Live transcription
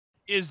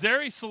Is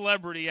there a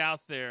celebrity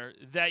out there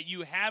that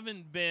you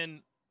haven't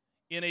been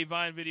in a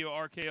Vine video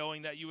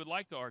RKOing that you would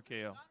like to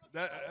RKO?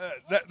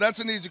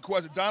 That's an easy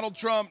question. Donald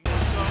Trump.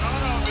 What's going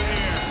on over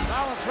here?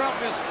 Donald Trump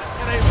is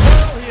in a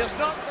world he is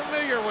not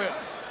familiar with.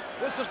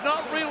 This is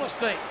not real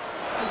estate.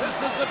 This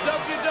is the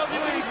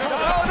WWE.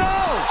 Oh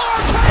no!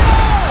 RKO!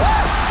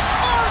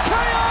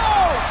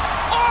 RKO!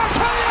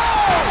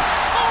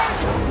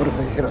 RKO! What have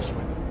they hit us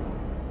with?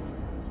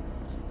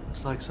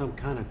 Looks like some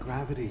kind of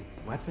gravity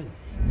weapon.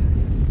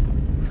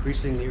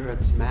 Increasing the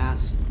Earth's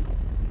mass,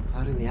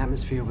 clouding the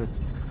atmosphere with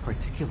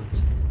particulates.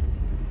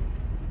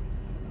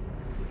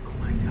 Oh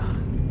my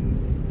God.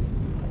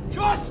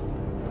 Just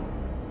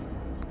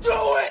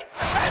do it!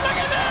 Hey, look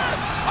at this!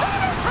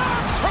 Donald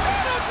Trump!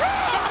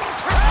 Donald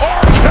Trump!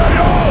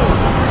 RKO!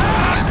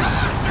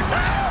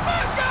 Oh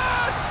my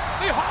God!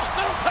 The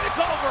hostile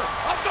takeover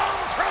of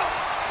Donald Trump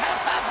has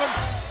happened.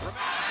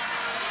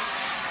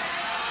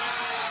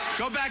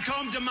 Go back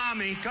home to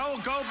mommy.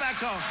 Go back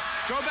home.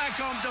 Go back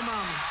home to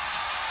mommy.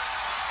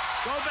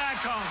 Go back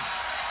home.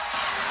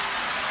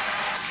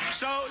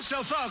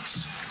 So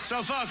folks,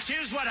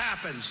 here's what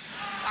happens.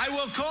 I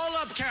will call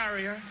up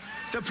Carrier,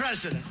 the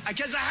president,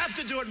 because I have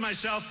to do it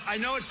myself. I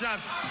know it's not.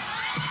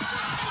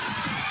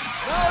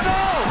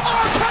 No!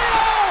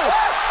 RKO!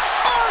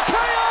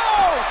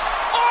 RKO!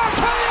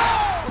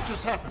 RKO! What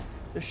just happened?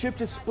 The ship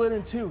just split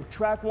in two.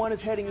 Track 1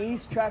 is heading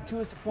east, Track 2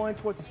 is deploying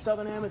towards the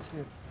southern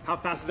hemisphere. How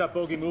fast is that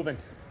bogey moving?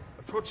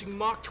 Approaching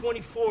Mach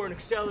 24 and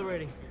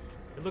accelerating.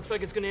 It looks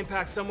like it's going to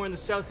impact somewhere in the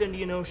South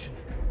Indian Ocean.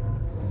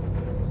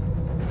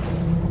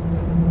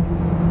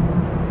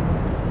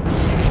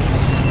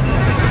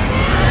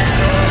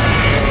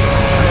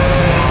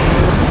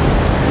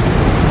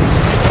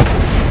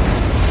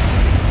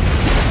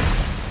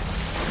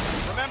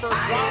 Remember, wait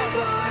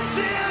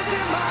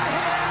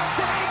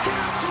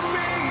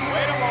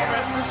a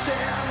moment.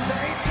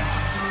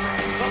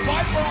 The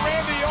Viper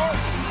Randy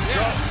Orton.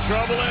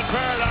 Trouble in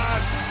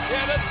paradise.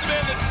 Yeah, that's the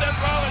man that Seth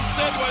Rollins